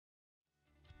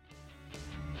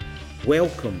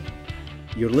Welcome.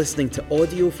 You're listening to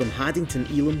audio from Haddington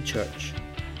Elim Church.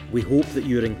 We hope that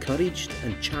you're encouraged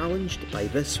and challenged by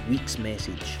this week's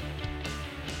message.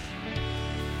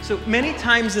 So many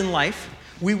times in life,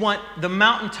 we want the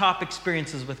mountaintop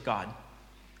experiences with God.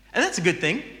 And that's a good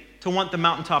thing, to want the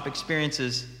mountaintop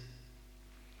experiences.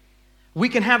 We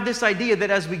can have this idea that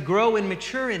as we grow and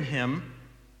mature in Him,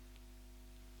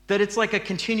 that it's like a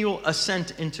continual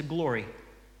ascent into glory.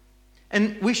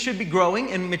 And we should be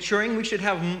growing and maturing. We should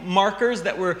have markers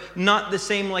that we're not the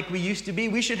same like we used to be.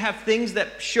 We should have things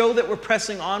that show that we're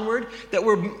pressing onward, that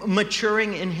we're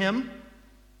maturing in Him.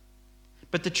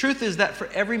 But the truth is that for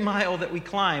every mile that we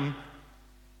climb,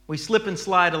 we slip and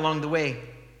slide along the way.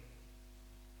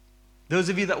 Those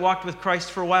of you that walked with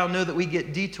Christ for a while know that we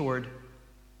get detoured.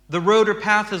 The road or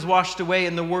path is washed away,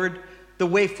 and the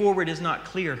way forward is not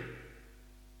clear.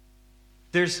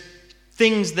 There's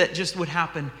things that just would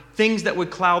happen, things that would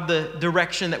cloud the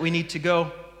direction that we need to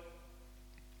go.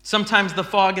 Sometimes the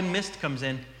fog and mist comes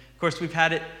in. Of course, we've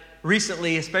had it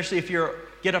recently, especially if you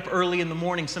get up early in the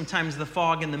morning. Sometimes the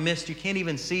fog and the mist, you can't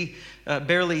even see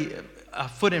barely a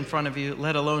foot in front of you,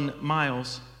 let alone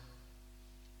miles.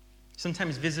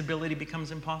 Sometimes visibility becomes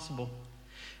impossible.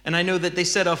 And I know that they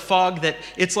said of fog that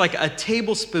it's like a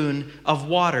tablespoon of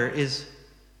water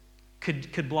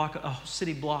could block a whole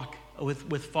city block.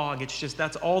 With fog. It's just,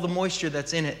 that's all the moisture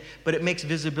that's in it, but it makes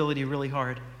visibility really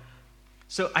hard.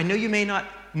 So I know you may not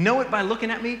know it by looking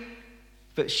at me,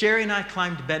 but Sherry and I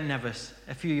climbed Ben Nevis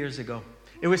a few years ago.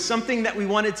 It was something that we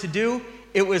wanted to do.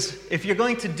 It was, if you're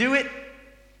going to do it,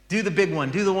 do the big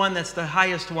one. Do the one that's the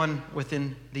highest one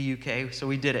within the UK. So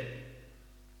we did it.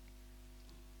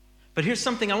 But here's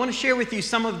something, I want to share with you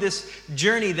some of this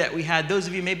journey that we had. Those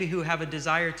of you maybe who have a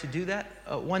desire to do that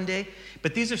one day.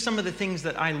 But these are some of the things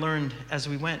that I learned as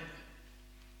we went.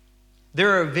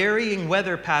 There are varying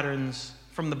weather patterns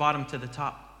from the bottom to the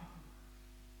top.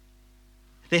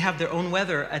 They have their own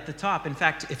weather at the top. In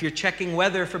fact, if you're checking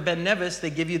weather for Ben Nevis, they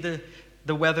give you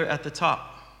the weather at the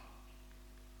top.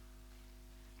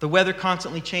 The weather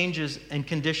constantly changes and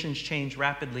conditions change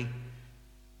rapidly.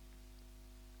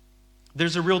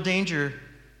 There's a real danger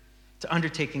to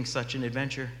undertaking such an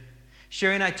adventure.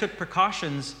 Sherry and I took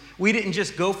precautions. We didn't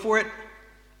just go for it.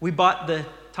 We bought the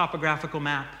topographical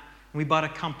map, and we bought a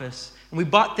compass, and we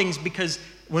bought things because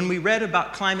when we read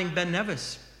about climbing Ben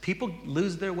Nevis, people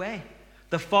lose their way.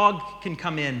 The fog can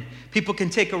come in. People can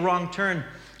take a wrong turn.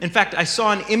 In fact, I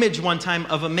saw an image one time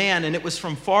of a man, and it was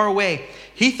from far away.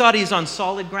 He thought he's on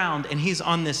solid ground, and he's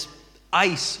on this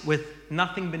ice with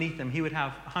nothing beneath him. He would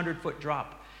have a 100-foot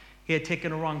drop. He had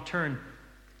taken a wrong turn.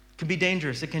 It can be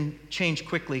dangerous. It can change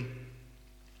quickly.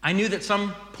 I knew that at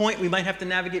some point we might have to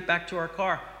navigate back to our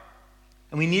car,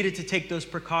 and we needed to take those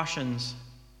precautions.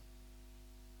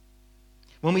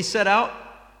 When we set out,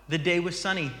 the day was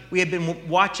sunny. We had been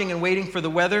watching and waiting for the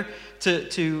weather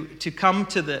to come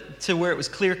to where it was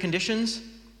clear conditions.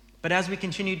 But as we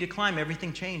continued to climb,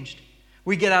 everything changed.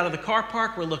 We get out of the car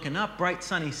park, we're looking up, bright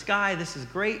sunny sky, this is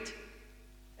great.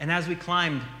 And as we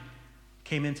climbed,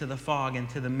 came into the fog,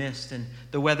 into the mist, and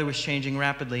the weather was changing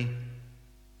rapidly.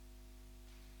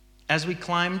 As we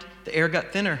climbed, the air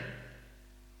got thinner.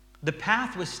 The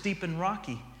path was steep and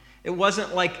rocky. It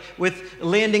wasn't like with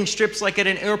landing strips like at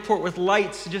an airport with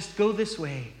lights, just go this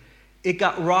way. It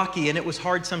got rocky, and it was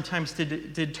hard sometimes to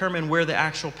determine where the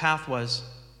actual path was.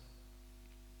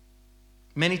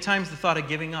 Many times the thought of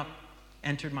giving up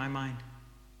entered my mind.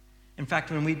 In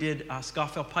fact, when we did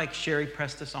Scoffell Pike, Sherry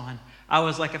pressed us on. I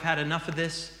was like, I've had enough of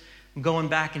this. I'm going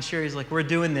back, and Sherry's like, we're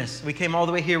doing this. We came all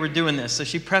the way here, we're doing this. So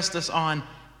she pressed us on.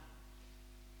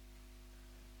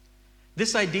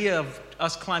 This idea of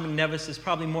us climbing Nevis is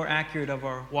probably more accurate of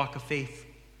our walk of faith.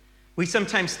 We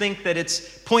sometimes think that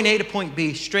it's point A to point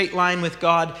B, straight line with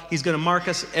God. He's going to mark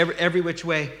us every which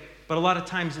way. But a lot of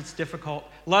times it's difficult.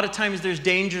 A lot of times there's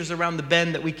dangers around the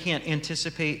bend that we can't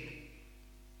anticipate.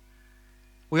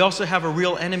 We also have a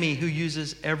real enemy who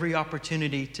uses every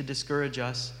opportunity to discourage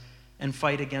us and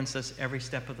fight against us every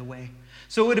step of the way.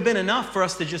 So it would have been enough for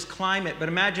us to just climb it, but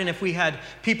imagine if we had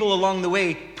people along the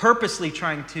way purposely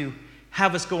trying to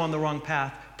have us go on the wrong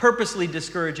path, purposely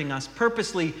discouraging us,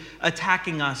 purposely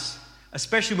attacking us,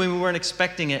 especially when we weren't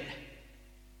expecting it.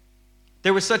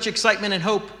 There was such excitement and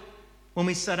hope when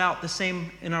we set out, the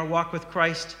same in our walk with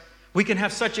Christ. We can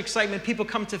have such excitement. People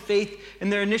come to faith in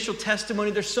their initial testimony.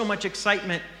 There's so much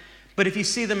excitement. But if you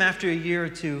see them after a year or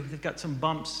two, they've got some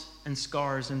bumps and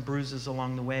scars and bruises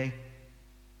along the way.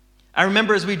 I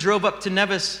remember as we drove up to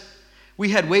Nevis,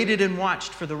 we had waited and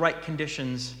watched for the right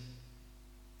conditions.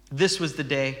 This was the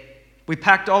day. We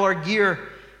packed all our gear,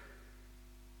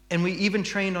 and we even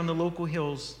trained on the local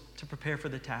hills to prepare for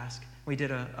the task. We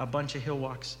did a bunch of hill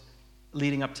walks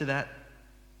leading up to that.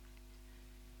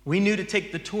 We knew to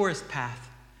take the tourist path.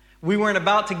 We weren't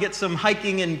about to get some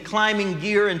hiking and climbing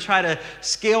gear and try to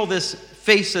scale this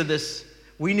face of this.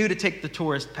 We knew to take the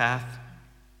tourist path.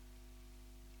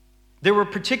 There were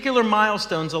particular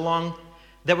milestones along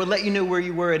that would let you know where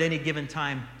you were at any given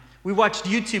time. We watched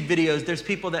YouTube videos. There's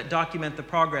people that document the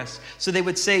progress. So they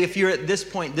would say, if you're at this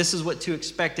point, this is what to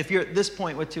expect. If you're at this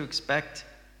point, what to expect.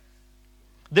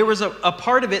 There was a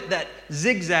part of it that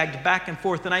zigzagged back and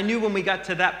forth, and I knew when we got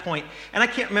to that point, and I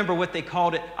can't remember what they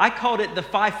called it. I called it the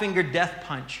 5-finger death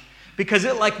punch, because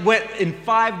it like went in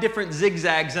 5 different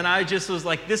zigzags, and I just was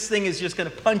like, this thing is just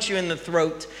going to punch you in the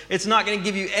throat. It's not going to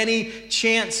give you any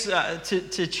chance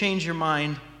to change your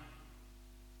mind.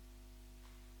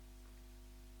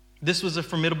 This was a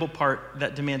formidable part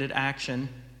that demanded action.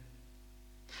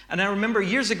 And I remember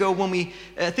years ago when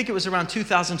I think it was around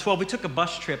 2012, we took a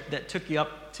bus trip that took you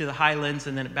up to the Highlands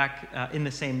and then back in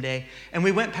the same day. And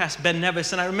we went past Ben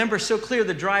Nevis, and I remember so clear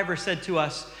the driver said to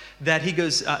us that he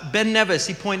goes, Ben Nevis,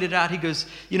 he pointed out, he goes,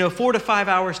 4 to 5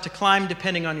 hours to climb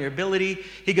depending on your ability.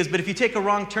 He goes, but if you take a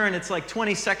wrong turn, it's like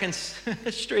 20 seconds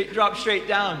drop straight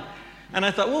down. And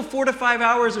I thought, well, 4 to 5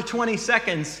 hours or 20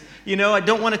 seconds, I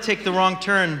don't want to take the wrong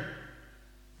turn.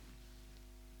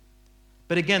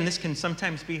 But again, this can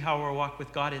sometimes be how our walk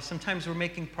with God is. Sometimes we're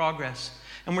making progress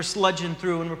and we're sludging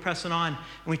through and we're pressing on and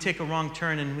we take a wrong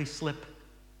turn and we slip.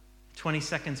 20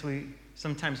 seconds,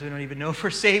 sometimes we don't even know if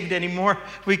we're saved anymore,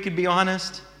 if we could be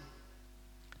honest.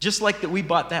 Just like that we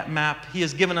bought that map, He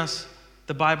has given us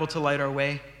the Bible to light our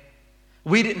way.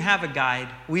 We didn't have a guide.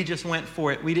 We just went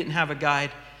for it. We didn't have a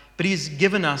guide. But He's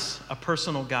given us a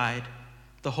personal guide,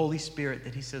 the Holy Spirit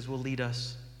that He says will lead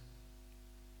us.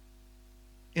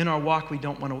 In our walk, we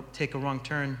don't want to take a wrong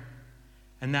turn,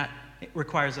 and that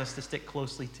requires us to stick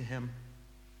closely to Him.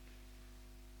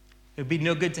 It would be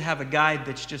no good to have a guide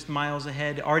that's just miles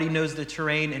ahead, already knows the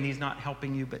terrain, and he's not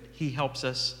helping you, but He helps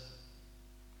us.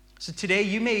 So today,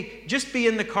 you may just be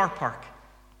in the car park.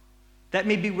 That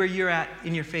may be where you're at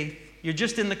in your faith. You're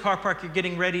just in the car park. You're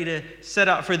getting ready to set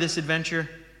out for this adventure.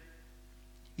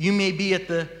 You may be at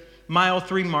the mile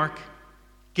 3 mark,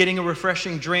 getting a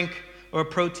refreshing drink or a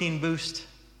protein boost.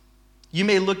 You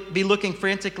may be looking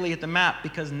frantically at the map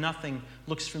because nothing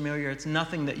looks familiar. It's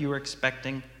nothing that you were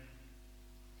expecting.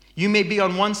 You may be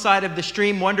on one side of the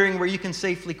stream wondering where you can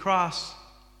safely cross.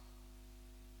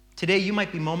 Today, you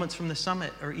might be moments from the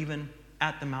summit or even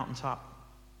at the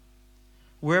mountaintop.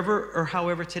 Wherever or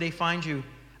however today finds you,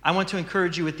 I want to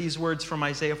encourage you with these words from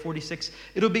Isaiah 46.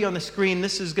 It'll be on the screen.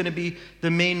 This is going to be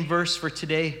the main verse for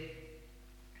today.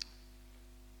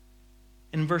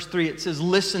 In verse 3, it says,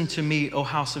 "Listen to me, O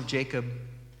house of Jacob,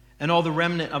 and all the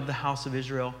remnant of the house of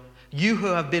Israel, you who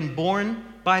have been born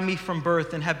by me from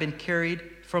birth and have been carried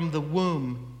from the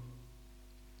womb."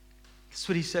 That's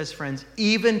what He says, friends.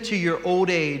 "Even to your old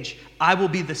age, I will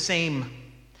be the same.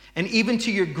 And even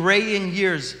to your graying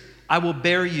years, I will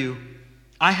bear you.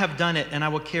 I have done it, and I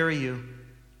will carry you.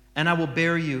 And I will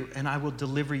bear you, and I will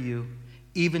deliver you.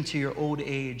 Even to your old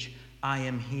age, I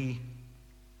am He."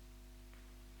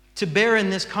 To bear in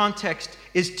this context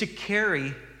is to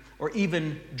carry or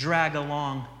even drag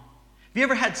along. Have you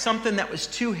ever had something that was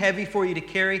too heavy for you to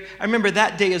carry? I remember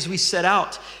that day as we set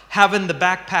out, having the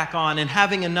backpack on and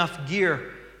having enough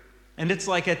gear. And it's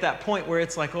like at that point where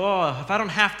it's like, oh, if I don't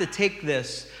have to take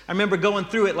this. I remember going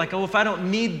through it like, oh, if I don't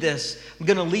need this, I'm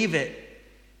going to leave it.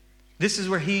 This is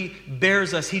where He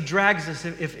bears us. He drags us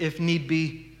if need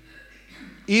be.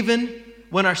 Even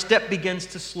when our step begins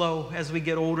to slow as we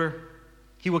get older,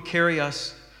 He will carry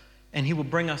us and He will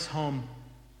bring us home.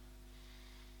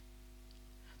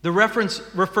 The reference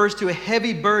refers to a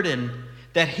heavy burden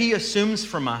that He assumes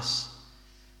from us.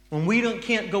 When we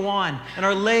can't go on and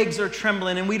our legs are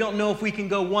trembling and we don't know if we can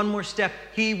go one more step,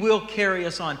 He will carry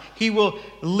us on. He will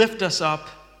lift us up.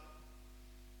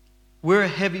 We're a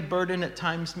heavy burden at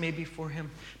times maybe for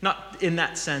Him. Not in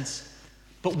that sense,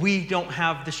 but we don't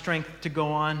have the strength to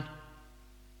go on.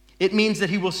 It means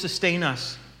that He will sustain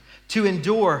us. To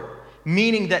endure,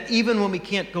 meaning that even when we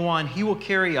can't go on, He will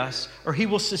carry us, or He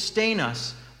will sustain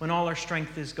us when all our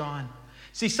strength is gone.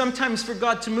 See, sometimes for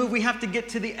God to move, we have to get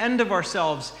to the end of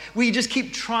ourselves. We just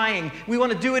keep trying. We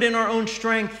want to do it in our own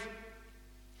strength.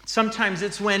 Sometimes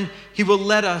it's when He will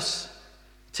let us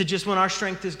to just when our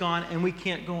strength is gone and we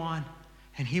can't go on.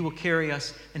 And He will carry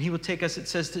us and He will take us, it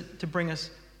says, to bring us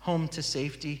home to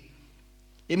safety.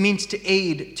 It means to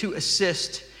aid, to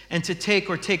assist, and to take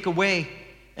or take away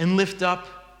and lift up.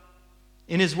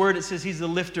 In His word, it says He's the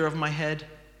lifter of my head.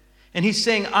 And He's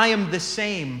saying, I am the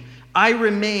same. I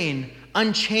remain.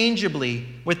 unchangeably,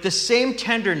 with the same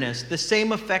tenderness, the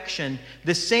same affection,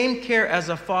 the same care as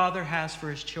a father has for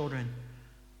his children.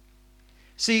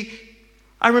 See,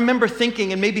 I remember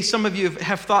thinking, and maybe some of you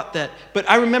have thought that, but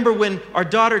I remember when our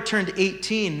daughter turned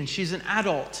 18 and she's an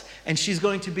adult and she's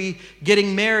going to be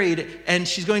getting married and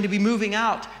she's going to be moving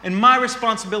out, and my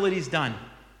responsibility is done.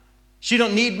 She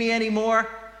don't need me anymore.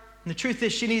 And the truth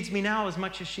is, she needs me now as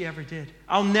much as she ever did.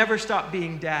 I'll never stop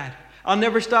being dad. I'll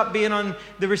never stop being on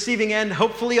the receiving end,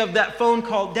 hopefully, of that phone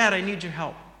call, Dad, I need your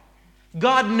help.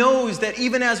 God knows that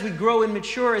even as we grow and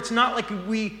mature, it's not like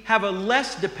we have a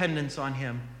less dependence on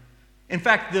him. In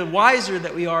fact, the wiser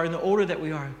that we are and the older that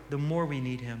we are, the more we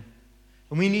need him.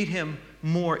 And we need him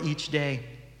more each day.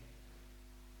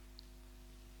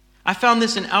 I found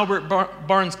this in Albert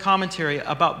Barnes' commentary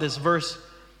about this verse.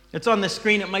 It's on the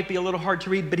screen. It might be a little hard to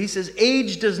read, but he says,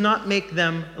 age does not make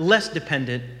them less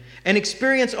dependent, and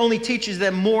experience only teaches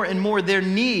them more and more their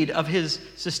need of his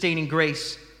sustaining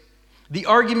grace. The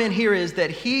argument here is that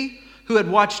he who had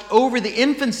watched over the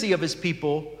infancy of his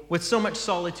people with so much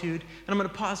solitude, and I'm going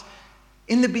to pause.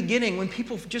 In the beginning, when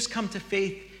people just come to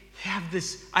faith, they have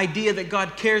this idea that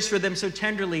God cares for them so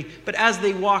tenderly, but as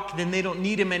they walk, then they don't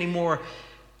need him anymore.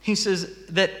 He says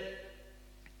that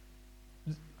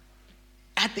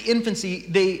at the infancy,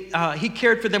 he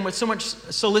cared for them with so much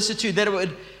solicitude that it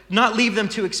would not leave them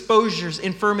to exposures,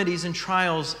 infirmities, and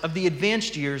trials of the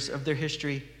advanced years of their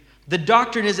history. The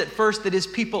doctrine is at first that his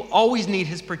people always need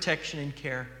his protection and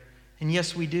care. And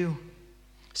yes, we do.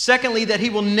 Secondly, that he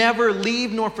will never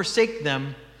leave nor forsake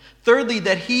them. Thirdly,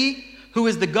 that he who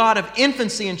is the God of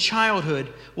infancy and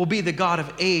childhood will be the God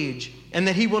of age, and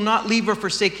that he will not leave or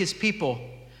forsake his people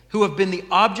who have been the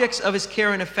objects of his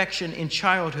care and affection in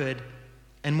childhood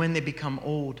and when they become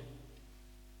old.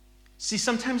 See,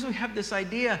 sometimes we have this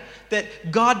idea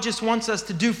that God just wants us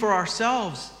to do for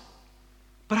ourselves.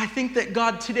 But I think that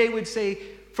God today would say,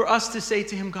 for us to say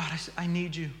to him, God, I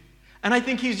need you. And I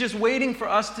think he's just waiting for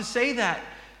us to say that.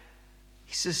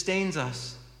 He sustains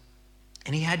us.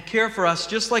 And he had care for us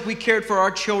just like we cared for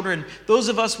our children. Those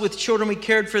of us with children, we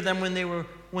cared for them when they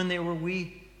were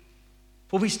wee.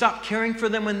 Will we stop caring for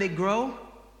them when they grow?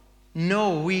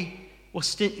 No, we will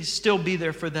still be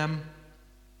there for them.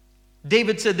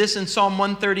 David said this in Psalm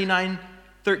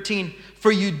 139:13.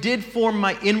 For you did form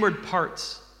my inward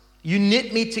parts. You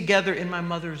knit me together in my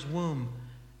mother's womb.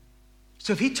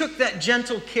 So if he took that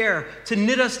gentle care to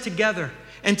knit us together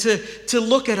and to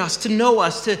look at us, to know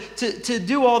us, to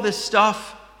do all this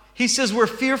stuff, he says we're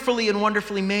fearfully and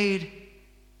wonderfully made,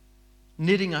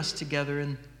 knitting us together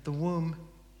in the womb.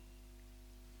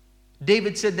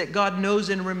 David said that God knows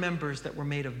and remembers that we're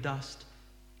made of dust.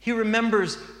 He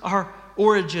remembers our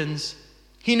origins.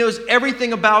 He knows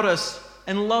everything about us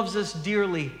and loves us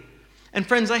dearly. And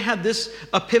friends, I had this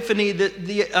epiphany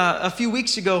a few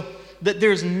weeks ago that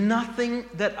there's nothing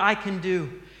that I can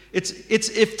do. It's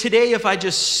if I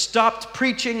just stopped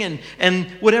preaching and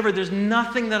whatever, there's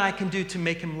nothing that I can do to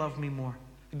make him love me more.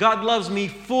 God loves me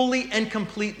fully and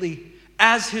completely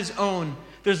as his own.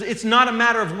 It's not a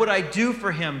matter of what I do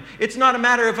for him. It's not a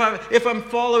matter if I'm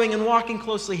following and walking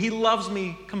closely. He loves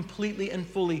me completely and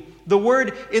fully. The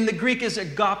word in the Greek is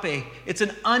agape. It's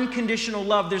an unconditional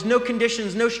love. There's no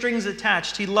conditions, no strings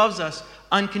attached. He loves us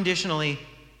unconditionally.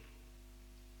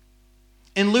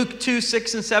 In Luke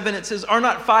 2:6 and 7, it says, are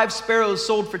not 5 sparrows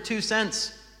sold for 2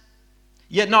 cents?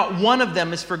 Yet not one of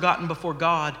them is forgotten before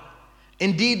God.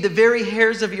 Indeed, the very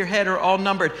hairs of your head are all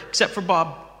numbered, except for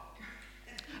Bob.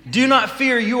 Do not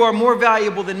fear, you are more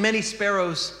valuable than many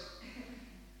sparrows.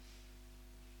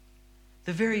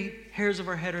 The very hairs of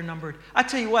our head are numbered. I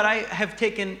tell you what, I have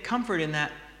taken comfort in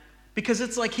that because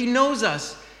it's like he knows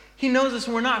us. He knows us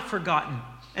and we're not forgotten.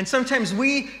 And sometimes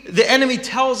the enemy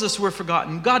tells us we're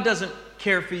forgotten. God doesn't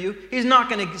care for you. He's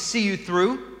not going to see you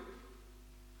through.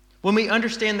 When we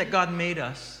understand that God made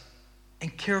us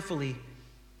and carefully,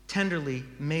 tenderly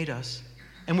made us,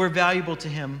 and we're valuable to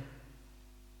him,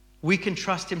 we can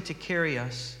trust him to carry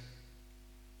us.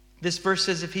 This verse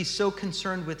says if he's so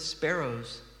concerned with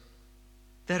sparrows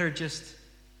that are just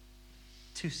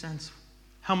 2 cents,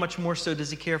 how much more so does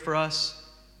he care for us?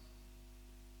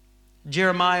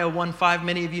 Jeremiah 1:5,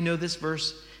 many of you know this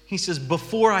verse. He says,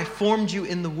 before I formed you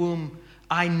in the womb,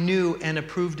 I knew and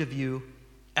approved of you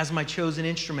as my chosen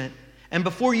instrument. And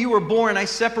before you were born, I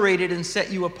separated and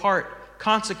set you apart,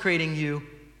 consecrating you,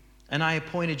 and I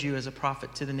appointed you as a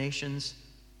prophet to the nations.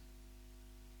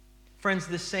 Friends,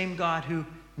 this same God who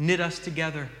knit us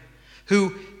together,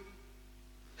 who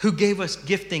gave us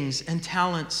giftings and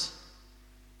talents,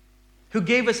 who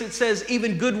gave us, it says,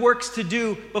 even good works to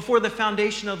do before the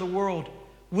foundation of the world.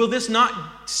 Will this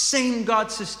not same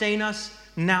God sustain us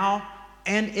now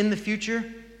and in the future.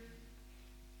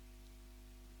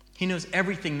 He knows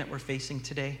everything that we're facing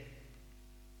today.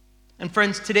 And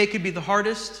friends, today could be the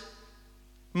hardest,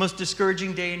 most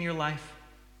discouraging day in your life.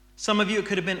 Some of you, it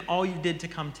could have been all you did to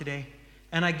come today.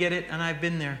 And I get it, and I've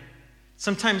been there.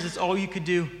 Sometimes it's all you could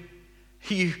do.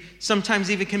 You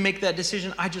sometimes even can make that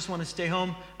decision, I just want to stay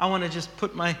home. I want to just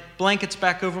put my blankets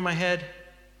back over my head.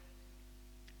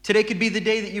 Today could be the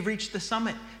day that you've reached the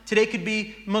summit. Today could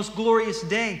be the most glorious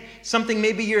day. Something,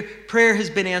 maybe your prayer has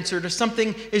been answered, or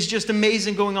something is just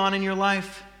amazing going on in your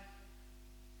life.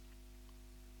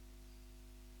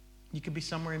 You could be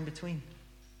somewhere in between.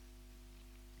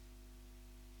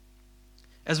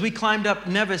 As we climbed up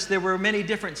Nevis, there were many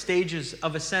different stages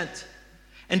of ascent.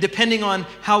 And depending on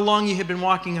how long you had been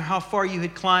walking or how far you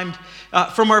had climbed,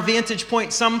 from our vantage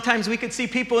point, sometimes we could see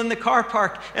people in the car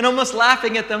park and almost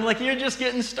laughing at them like, you're just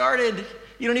getting started.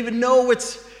 You don't even know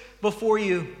what's before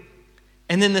you.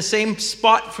 And then the same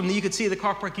spot you could see the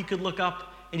car park, you could look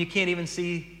up and you can't even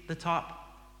see the top.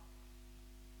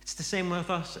 It's the same with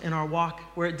us in our walk.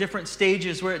 We're at different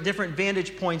stages, we're at different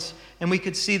vantage points, and we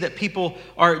could see that people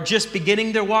are just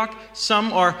beginning their walk.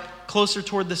 Some are closer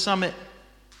toward the summit.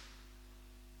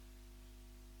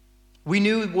 We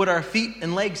knew what our feet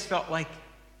and legs felt like,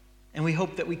 and we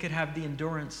hoped that we could have the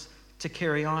endurance to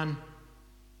carry on.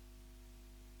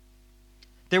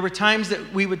 There were times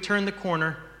that we would turn the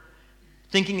corner,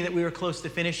 thinking that we were close to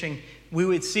finishing. We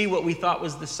would see what we thought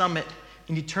was the summit,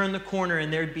 and you turn the corner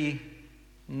and there'd be,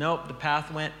 nope, the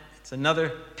path went. It's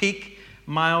another peak,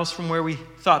 miles from where we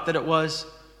thought that it was.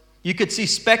 You could see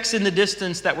specks in the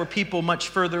distance that were people much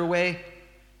further away.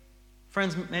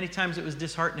 Friends, many times it was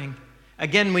disheartening.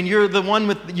 Again, when you're the one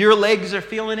with your legs are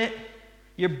feeling it,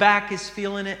 your back is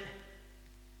feeling it,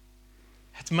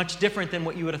 it's much different than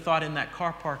what you would have thought in that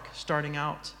car park starting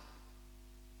out.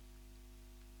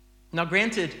 Now,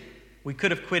 granted, we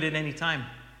could have quit at any time.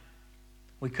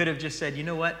 We could have just said, you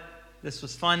know what, this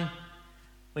was fun,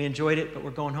 we enjoyed it, but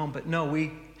we're going home. But no,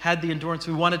 we had the endurance,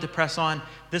 we wanted to press on.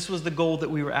 This was the goal that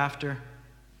we were after.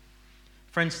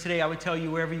 Friends, today I would tell you,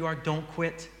 wherever you are, don't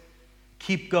quit.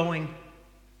 Keep going.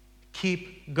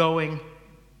 Keep going.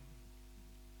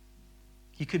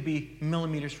 You could be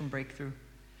millimeters from breakthrough.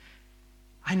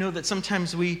 I know that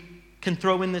sometimes we can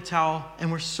throw in the towel, and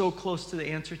we're so close to the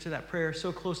answer to that prayer,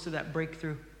 so close to that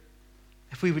breakthrough.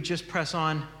 If we would just press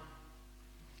on.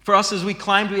 For us, as we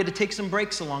climbed, we had to take some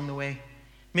breaks along the way.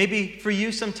 Maybe for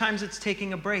you, sometimes it's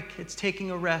taking a break. It's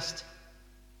taking a rest.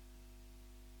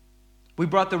 We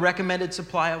brought the recommended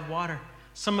supply of water.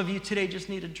 Some of you today just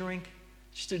need a drink.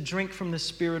 Just a drink from the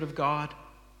Spirit of God.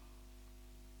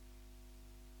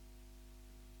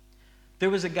 There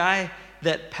was a guy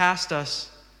that passed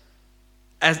us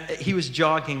as he was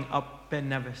jogging up Ben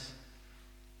Nevis.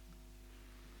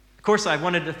 Of course, I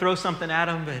wanted to throw something at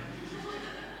him,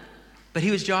 but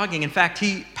he was jogging. In fact,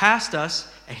 he passed us,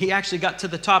 and he actually got to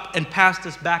the top and passed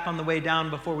us back on the way down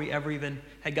before we ever even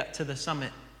had got to the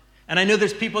summit. And I know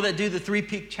there's people that do the 3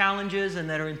 peak challenges and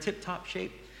that are in tip-top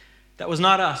shape. That was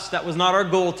not us. That was not our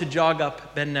goal to jog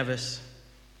up Ben Nevis.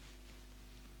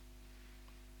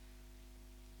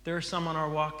 There are some on our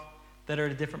walk that are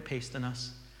at a different pace than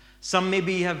us. Some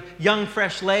maybe have young,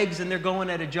 fresh legs and they're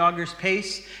going at a jogger's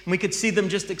pace. And we could see them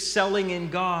just excelling in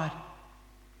God.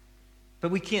 But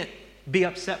we can't be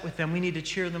upset with them. We need to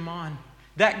cheer them on.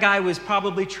 That guy was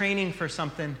probably training for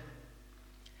something.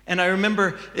 And I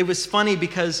remember it was funny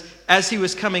because as he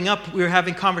was coming up, we were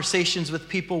having conversations with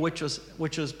people, which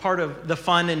was part of the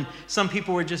fun. And some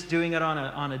people were just doing it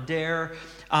on a dare.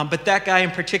 But that guy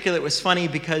in particular, it was funny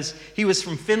because he was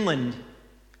from Finland.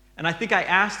 And I think I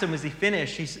asked him, was he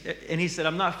finished? And he said,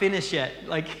 I'm not finished yet.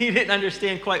 Like, he didn't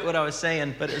understand quite what I was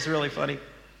saying, but it was really funny.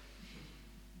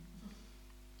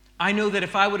 I know that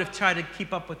if I would have tried to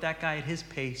keep up with that guy at his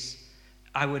pace,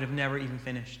 I would have never even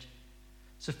finished.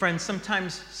 So friends,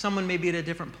 sometimes someone may be at a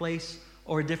different place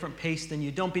or a different pace than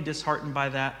you. Don't be disheartened by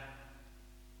that.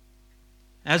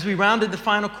 As we rounded the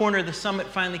final corner, the summit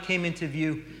finally came into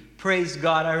view. Praise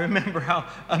God. I remember how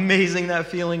amazing that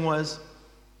feeling was.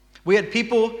 We had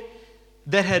people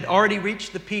that had already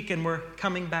reached the peak and were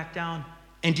coming back down.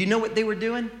 And do you know what they were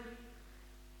doing?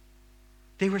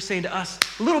 They were saying to us,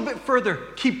 a little bit further,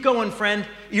 keep going, friend.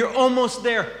 You're almost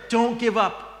there. Don't give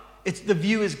up. The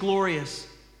view is glorious.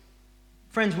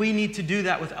 Friends, we need to do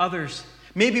that with others.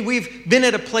 Maybe we've been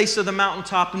at a place of the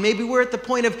mountaintop, and maybe we're at the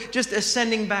point of just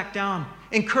ascending back down.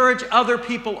 Encourage other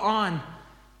people on.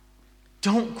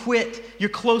 Don't quit. You're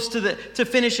close to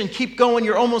finish, and keep going.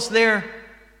 You're almost there.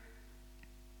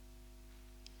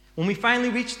 When we finally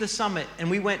reached the summit,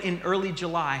 and we went in early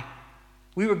July,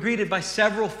 we were greeted by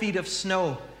several feet of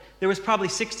snow there was probably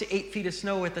 6 to 8 feet of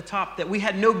snow at the top that we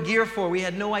had no gear for. We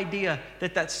had no idea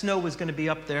that snow was going to be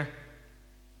up there.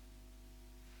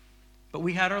 But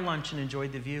we had our lunch and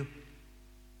enjoyed the view.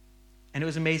 And it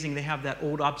was amazing. They have that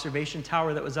old observation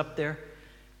tower that was up there.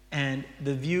 And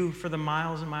the view for the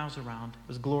miles and miles around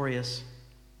was glorious.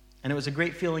 And it was a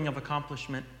great feeling of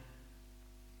accomplishment.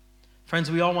 Friends,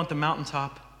 we all want the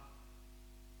mountaintop.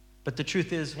 But the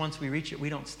truth is, once we reach it, we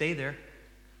don't stay there.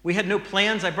 We had no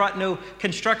plans. I brought no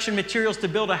construction materials to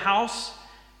build a house.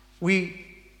 We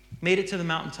made it to the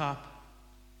mountaintop,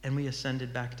 and we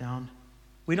ascended back down.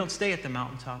 We don't stay at the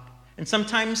mountaintop. And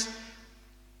sometimes,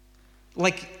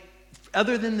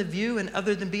 other than the view and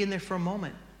other than being there for a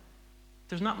moment,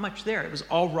 there's not much there. It was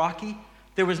all rocky.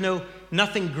 There was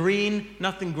nothing green,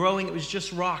 nothing growing. It was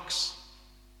just rocks.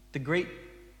 The great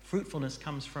fruitfulness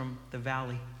comes from the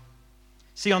valley.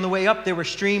 See, on the way up, there were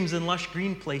streams and lush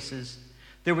green places.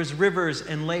 There was rivers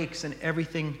and lakes, and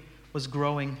everything was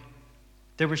growing.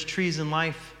 There was trees and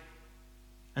life,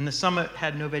 and the summit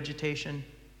had no vegetation.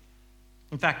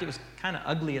 In fact, it was kind of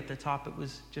ugly at the top. It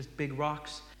was just big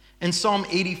rocks. In Psalm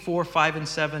 84, 5 and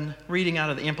 7, reading out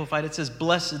of the Amplified, it says,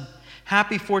 "Blessed,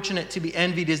 happy, fortunate, to be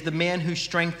envied is the man whose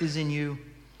strength is in you,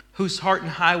 whose heart and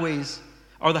highways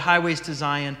are the highways to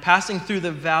Zion, passing through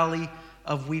the valley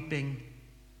of weeping."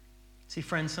 See,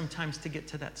 friends, sometimes to get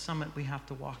to that summit, we have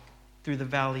to walk through the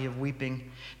valley of weeping.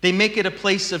 They make it a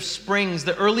place of springs.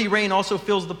 The early rain also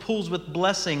fills the pools with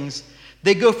blessings.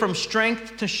 They go from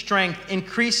strength to strength,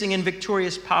 increasing in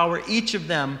victorious power. Each of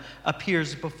them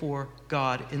appears before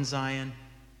God in Zion.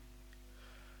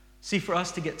 See, for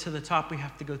us to get to the top, we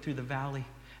have to go through the valley.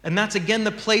 And that's, again,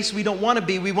 the place we don't want to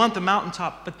be. We want the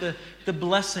mountaintop, but the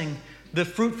blessing, the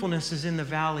fruitfulness is in the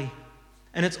valley.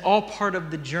 And it's all part of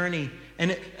the journey.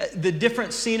 And the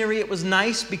different scenery, it was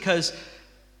nice because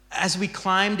as we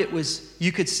climbed,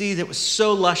 you could see that it was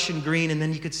so lush and green, and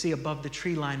then you could see above the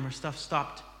tree line where stuff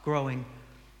stopped growing.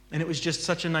 And it was just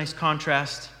such a nice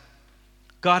contrast.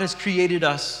 God has created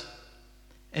us,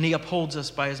 and He upholds us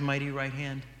by His mighty right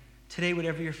hand. Today,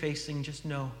 whatever you're facing, just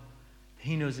know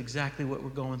He knows exactly what we're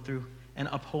going through and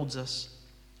upholds us.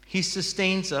 He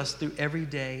sustains us through every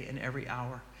day and every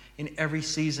hour, in every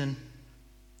season.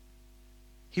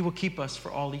 He will keep us for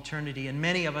all eternity, and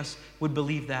many of us would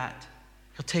believe that.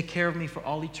 He'll take care of me for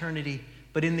all eternity.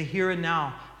 But in the here and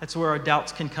now, that's where our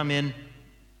doubts can come in.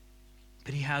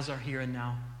 But He has our here and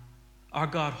now. Our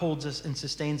God holds us and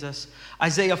sustains us.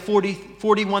 Isaiah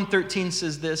 41:13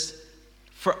 says this,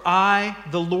 "For I,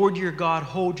 the Lord your God,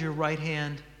 hold your right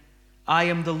hand. I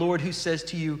am the Lord who says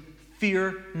to you,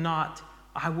 fear not,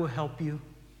 I will help you."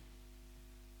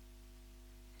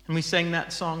 And we sang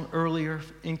that song earlier,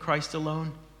 In Christ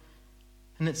Alone.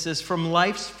 And it says, "From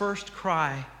life's first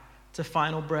cry to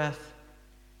final breath,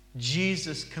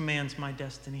 Jesus commands my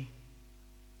destiny."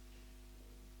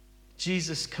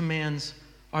 Jesus commands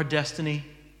our destiny.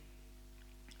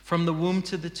 From the womb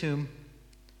to the tomb.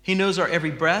 He knows our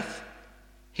every breath.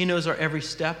 He knows our every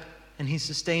step. And He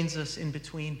sustains us in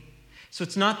between. So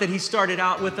it's not that He started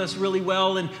out with us really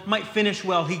well and might finish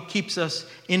well. He keeps us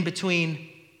in between.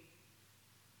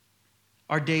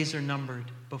 Our days are numbered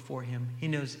before Him. He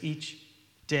knows each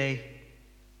day.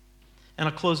 And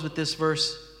I'll close with this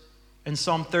verse in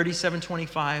Psalm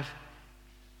 37:25.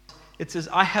 It says,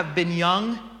 "I have been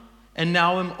young and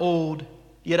now am old,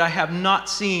 yet I have not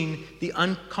seen the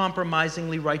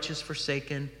uncompromisingly righteous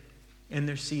forsaken and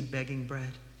their seed begging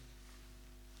bread."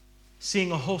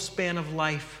 Seeing a whole span of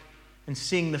life and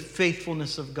seeing the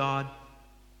faithfulness of God.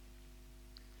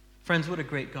 Friends, what a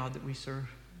great God that we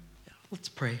serve. Let's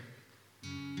pray.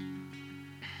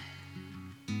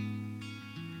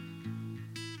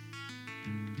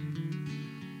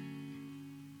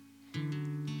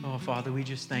 Oh, Father, we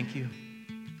just thank You.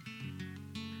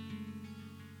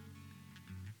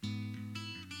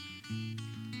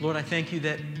 Lord, I thank You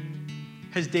that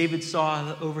as David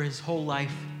saw over his whole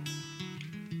life,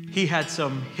 he had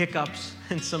some hiccups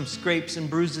and some scrapes and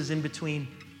bruises in between.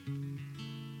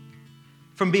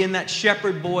 From being that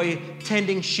shepherd boy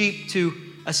tending sheep to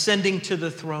ascending to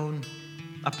the throne,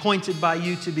 appointed by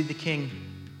You to be the king.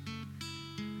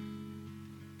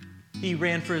 He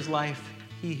ran for his life.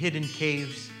 He hid in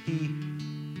caves. He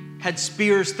had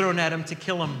spears thrown at him to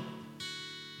kill him.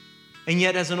 And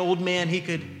yet as an old man, he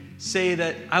could say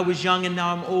that I was young and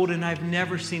now I'm old and I've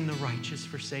never seen the righteous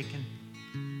forsaken.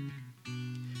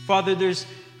 Father, there's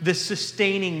the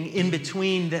sustaining in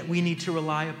between that we need to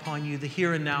rely upon You, the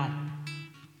here and now.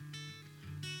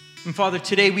 And Father,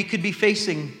 today we could be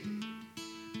facing,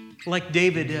 like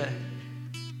David,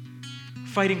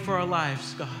 fighting for our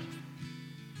lives, God.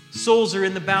 Souls are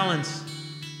in the balance.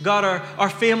 God, our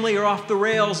family are off the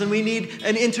rails and we need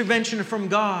an intervention from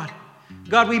God.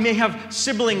 God, we may have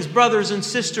siblings, brothers and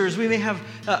sisters. We may have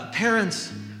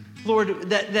parents, Lord,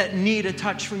 that need a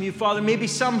touch from you, Father. Maybe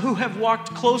some who have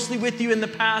walked closely with you in the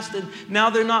past and now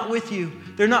they're not with you.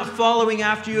 They're not following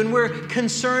after you, and we're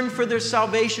concerned for their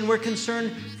salvation. We're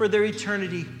concerned for their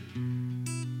eternity.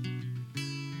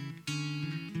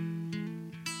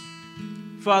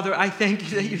 Father, I thank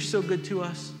you that you're so good to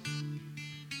us.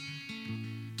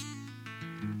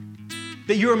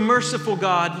 That you're a merciful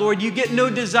God. Lord, you get no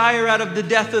desire out of the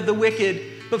death of the wicked.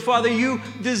 But Father, you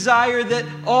desire that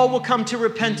all will come to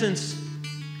repentance.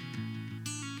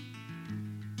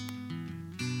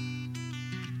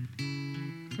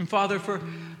 And Father, for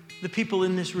the people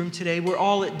in this room today, we're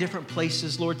all at different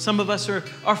places, Lord. Some of us are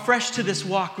fresh to this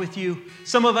walk with you.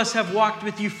 Some of us have walked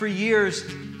with you for years.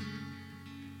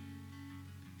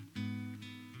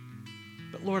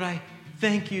 But Lord, I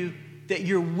thank you that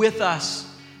you're with us.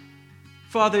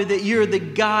 Father, that you're the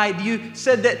guide. You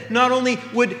said that not only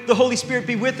would the Holy Spirit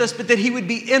be with us, but that he would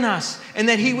be in us and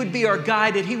that he would be our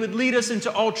guide, that he would lead us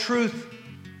into all truth.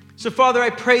 So Father, I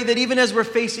pray that even as we're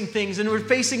facing things and we're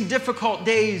facing difficult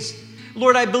days,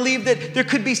 Lord, I believe that there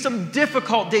could be some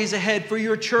difficult days ahead for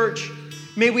your church.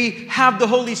 May we have the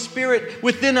Holy Spirit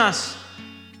within us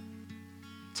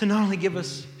to not only give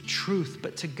us truth,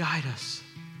 but to guide us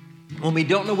when we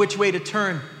don't know which way to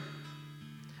turn.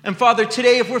 And Father,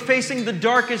 today, if we're facing the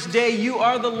darkest day, you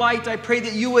are the light. I pray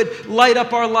that you would light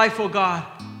up our life, oh God.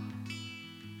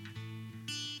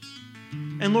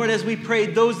 And Lord, as we pray,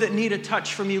 those that need a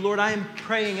touch from you, Lord, I am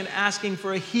praying and asking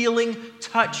for a healing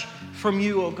touch from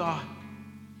you, oh God.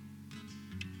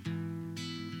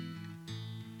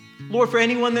 Lord, for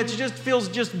anyone that just feels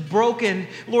just broken,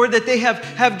 Lord, that they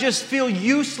have just feel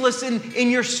useless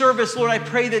in your service, Lord, I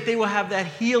pray that they will have that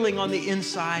healing on the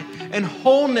inside and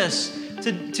wholeness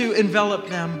to envelop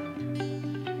them.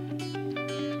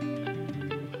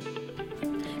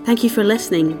 Thank you for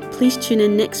listening. Please tune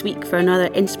in next week for another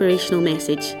inspirational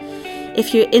message.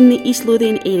 If you're in the East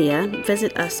Lothian area,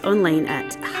 visit us online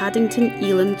at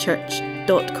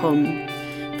haddingtonelamchurch.com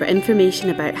for information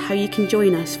about how you can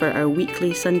join us for our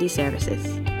weekly Sunday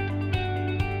services.